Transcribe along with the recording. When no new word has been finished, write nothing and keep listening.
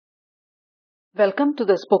Welcome to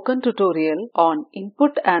the spoken tutorial on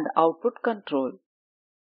input and output control.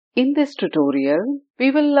 In this tutorial, we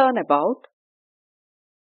will learn about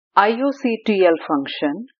ioctl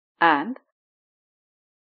function and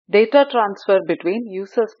data transfer between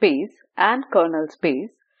user space and kernel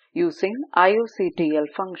space using ioctl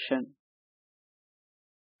function.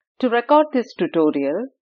 To record this tutorial,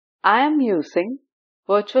 I am using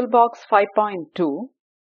VirtualBox 5.2,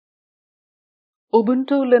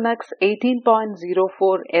 Ubuntu Linux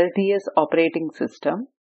 18.04 LTS operating system,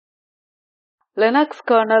 Linux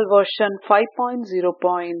kernel version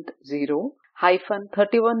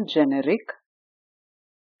 5.0.0-31 generic,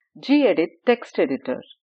 gedit text editor.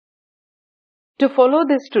 To follow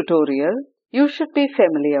this tutorial, you should be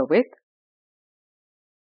familiar with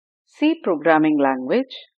C programming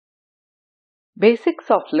language,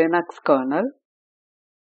 basics of Linux kernel.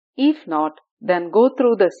 If not, then go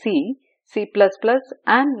through the C, C++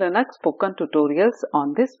 and Linux spoken tutorials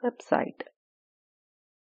on this website.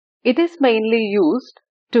 It is mainly used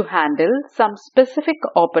to handle some specific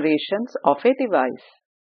operations of a device.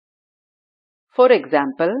 For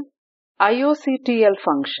example, ioctl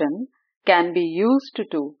function can be used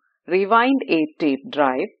to rewind a tape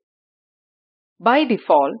drive. By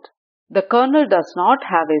default, the kernel does not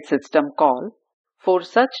have a system call for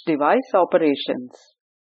such device operations.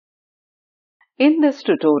 In this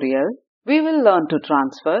tutorial, we will learn to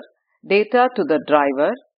transfer data to the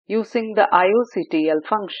driver using the ioctl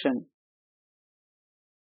function.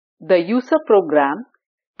 The user program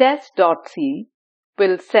test.c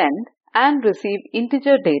will send and receive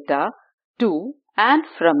integer data to and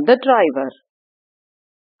from the driver.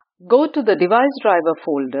 Go to the device driver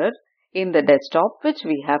folder in the desktop which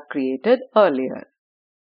we have created earlier.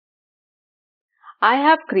 I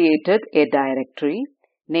have created a directory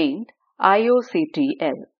named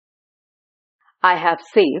ioctl. I have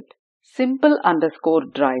saved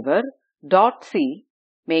simple_driver.c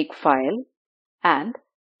makefile and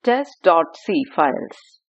test.c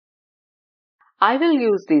files. I will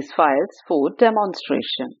use these files for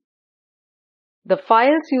demonstration. The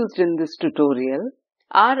files used in this tutorial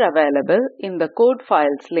are available in the code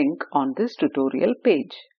files link on this tutorial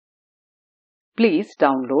page. Please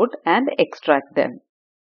download and extract them.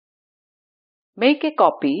 Make a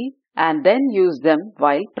copy and then use them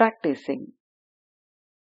while practicing.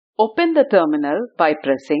 Open the terminal by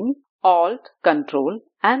pressing Alt, Ctrl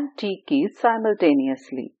and T keys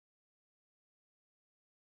simultaneously.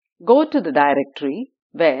 Go to the directory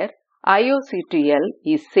where ioctl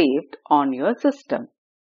is saved on your system.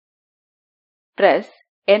 Press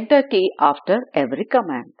Enter key after every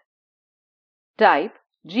command. Type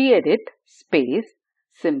gedit space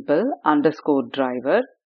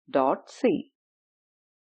simple_driver.c.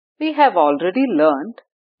 We have already learned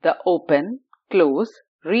the open, close,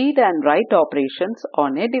 read and write operations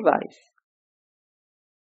on a device.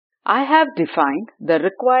 I have defined the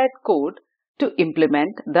required code to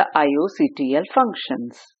implement the ioctl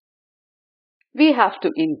functions. We have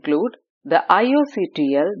to include the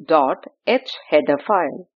ioctl.h header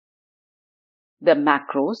file. The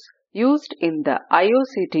macros used in the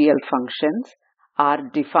ioctl functions are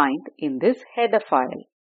defined in this header file.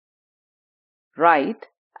 Write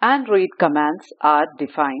and read commands are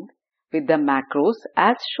defined with the macros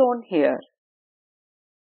as shown here.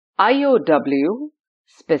 iow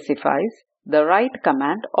specifies the write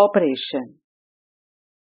command operation.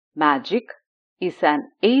 Magic is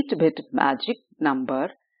an 8-bit magic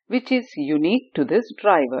number which is unique to this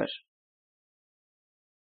driver.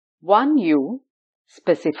 1u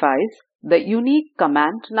specifies the unique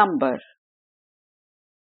command number.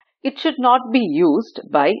 It should not be used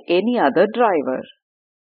by any other driver.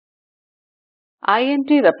 int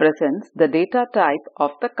represents the data type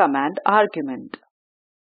of the command argument.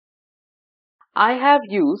 I have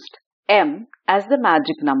used m as the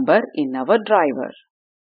magic number in our driver.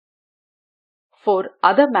 For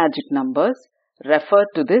other magic numbers, refer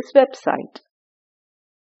to this website.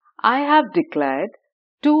 I have declared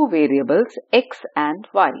two variables x and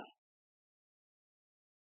y.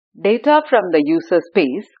 Data from the user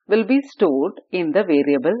space will be stored in the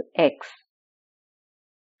variable x.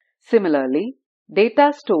 Similarly,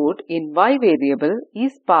 data stored in y variable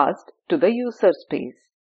is passed to the user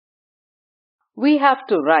space. We have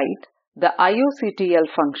to write the ioctl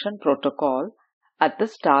function protocol at the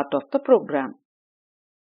start of the program.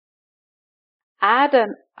 Add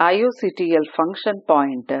an ioctl function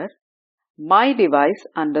pointer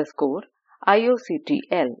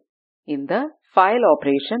mydevice_ioctl in the file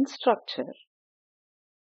operation structure.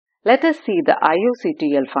 Let us see the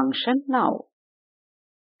ioctl function now.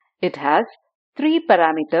 It has three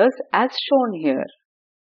parameters as shown here.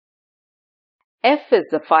 F is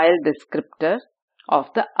the file descriptor of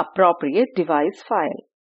the appropriate device file.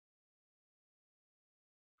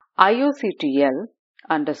 ioctl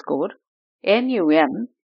underscore num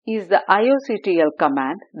is the ioctl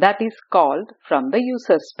command that is called from the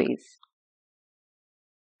user space.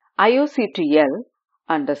 ioctl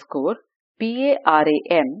underscore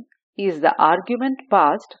PARAM is the argument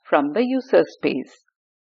passed from the user space.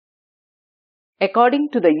 According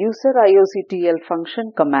to the user ioctl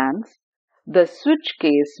function commands, the switch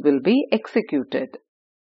case will be executed.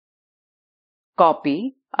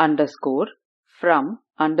 Copy underscore from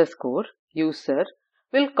underscore user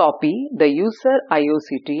will copy the user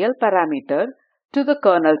ioctl parameter to the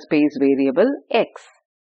kernel space variable X.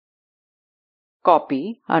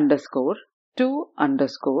 Copy underscore to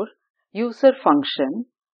underscore user function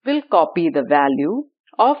will copy the value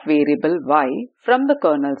of variable Y from the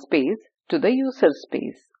kernel space to the user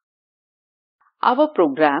space. Our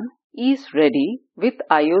program is ready with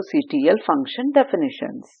ioctl function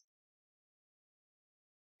definitions.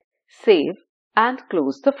 Save and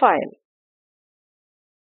close the file.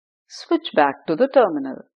 Switch back to the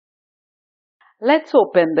terminal. Let's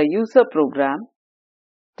open the user program.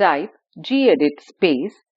 Type gedit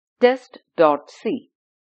space test.c.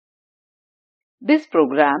 This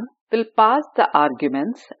program will pass the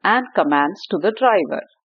arguments and commands to the driver.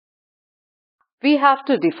 We have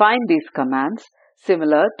to define these commands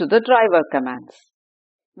similar to the driver commands.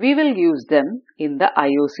 We will use them in the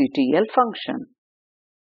ioctl function.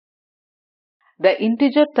 The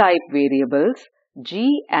integer type variables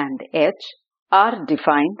g and h are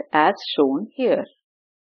defined as shown here.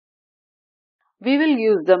 We will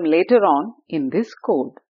use them later on in this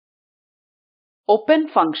code. Open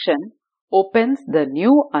function opens the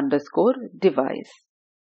new underscore device.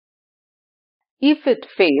 If it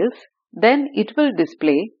fails, then it will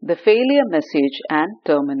display the failure message and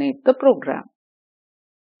terminate the program.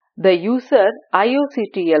 The user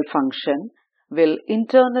ioctl function will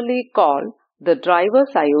internally call the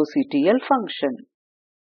driver's ioctl function.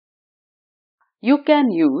 You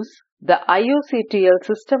can use the ioctl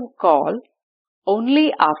system call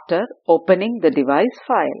only after opening the device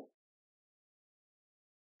file.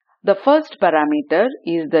 The first parameter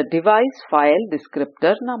is the device file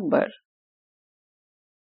descriptor number.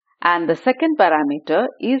 And the second parameter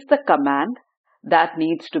is the command that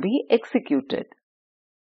needs to be executed.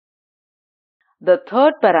 The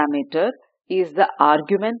third parameter is the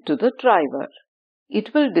argument to the driver.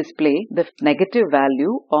 It will display the negative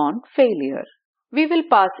value on failure. We will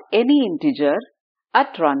pass any integer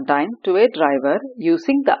at runtime to a driver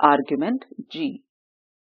using the argument g.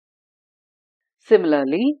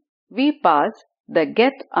 Similarly, we pass the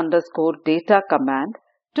get underscore data command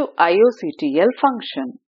to ioctl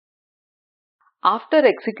function. After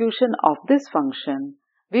execution of this function,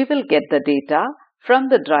 we will get the data from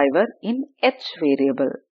the driver in h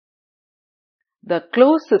variable. The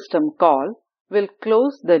close system call will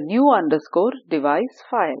close the new underscore device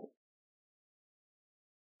file.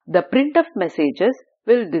 The printf messages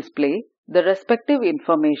will display the respective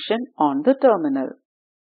information on the terminal.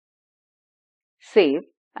 Save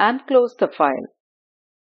and close the file.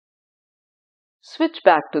 Switch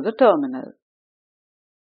back to the terminal.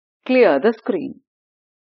 Clear the screen.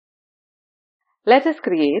 Let us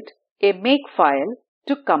create a makefile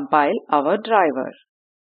to compile our driver.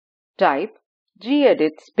 Type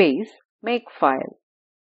gedit space makefile.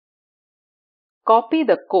 Copy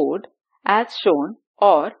the code as shown,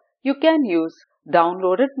 or you can use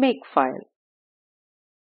downloaded makefile.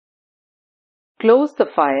 Close the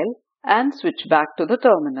file and switch back to the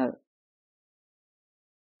terminal.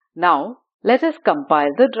 Now let us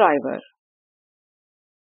compile the driver.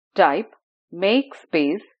 Type make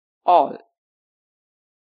space all.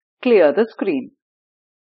 Clear the screen.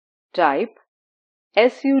 Type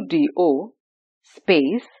sudo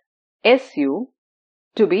space su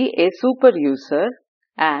to be a super user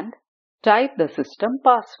and type the system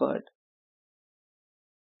password.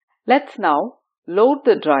 Let's now load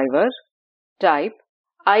the driver. Type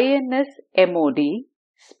insmod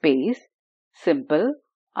space simple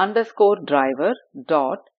underscore driver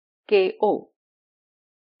dot ko.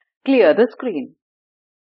 Clear the screen.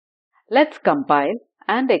 Let's compile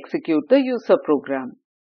and execute the user program.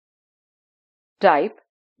 Type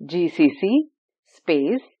gcc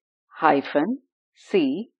space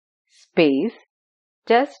 -c space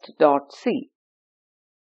test.c.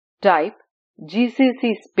 Type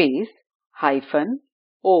gcc space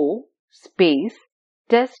 -o space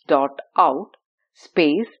test.out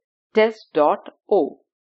space test.o.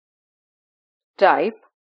 Type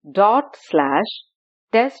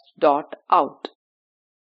 /test.out.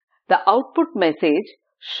 The output message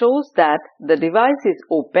shows that the device is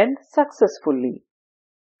opened successfully.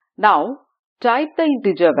 Now, type the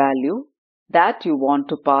integer value that you want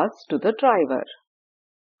to pass to the driver.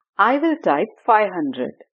 I will type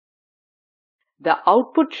 500. The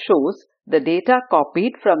output shows the data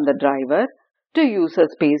copied from the driver to user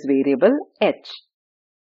space variable h.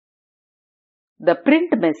 The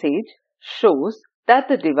print message shows that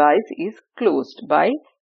the device is closed by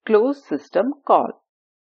close system call.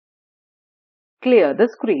 Clear the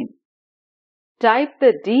screen. Type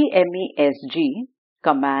the dmesg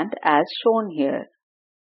command as shown here.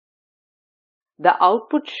 The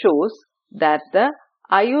output shows that the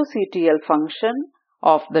ioctl function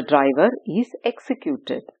of the driver is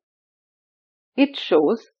executed. It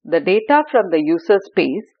shows the data from the user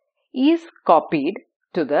space is copied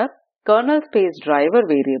to the kernel space driver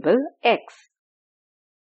variable x.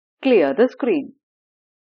 Clear the screen.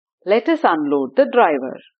 Let us unload the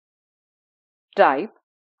driver. Type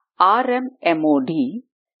rmmod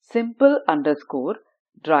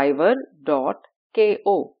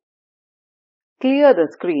simple_driver.ko. Clear the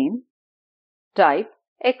screen. Type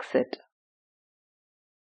exit.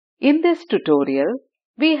 In this tutorial,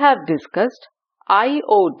 we have discussed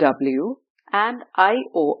IOW and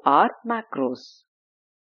IOR macros.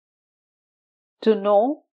 To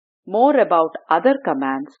know more about other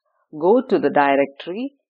commands, go to the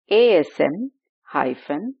directory asm-generic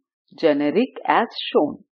as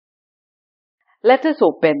shown. Let us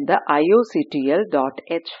open the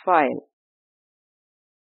ioctl.h file.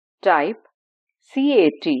 Type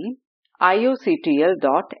cat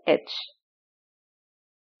ioctl.h.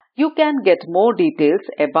 You can get more details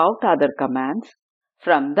about other commands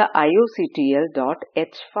from the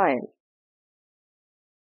ioctl.h file.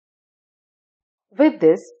 With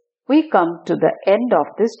this, we come to the end of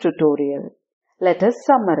this tutorial. Let us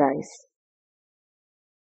summarize.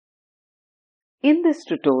 In this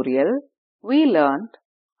tutorial, we learned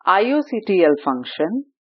ioctl function,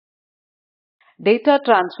 data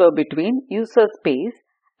transfer between user space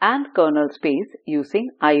and kernel space using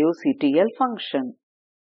ioctl function.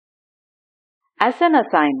 As an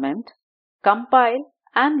assignment, compile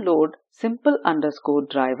and load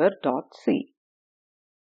simple_driver.c.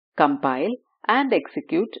 Compile and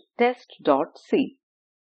execute test.c.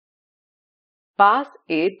 Pass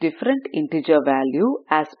a different integer value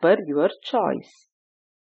as per your choice.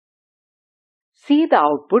 See the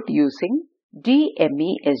output using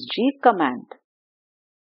dmesg command.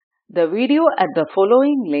 The video at the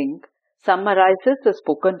following link summarizes the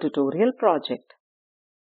spoken tutorial project.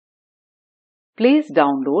 Please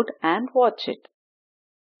download and watch it.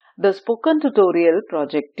 The Spoken Tutorial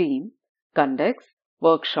project team conducts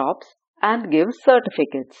workshops and gives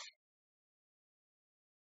certificates.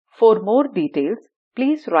 For more details,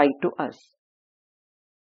 please write to us.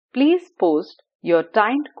 Please post your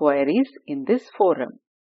timed queries in this forum.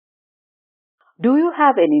 Do you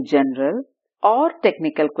have any general or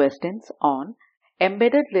technical questions on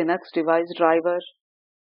embedded Linux device driver?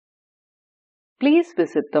 Please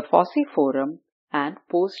visit the FOSSEE forum and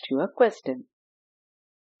post your question.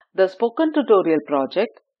 The Spoken Tutorial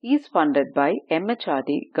project is funded by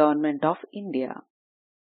MHRD, Government of India.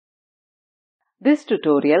 This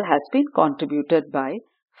tutorial has been contributed by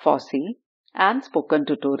FOSSEE and Spoken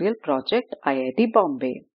Tutorial project IIT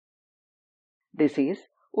Bombay. This is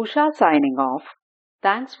Usha signing off.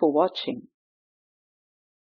 Thanks for watching.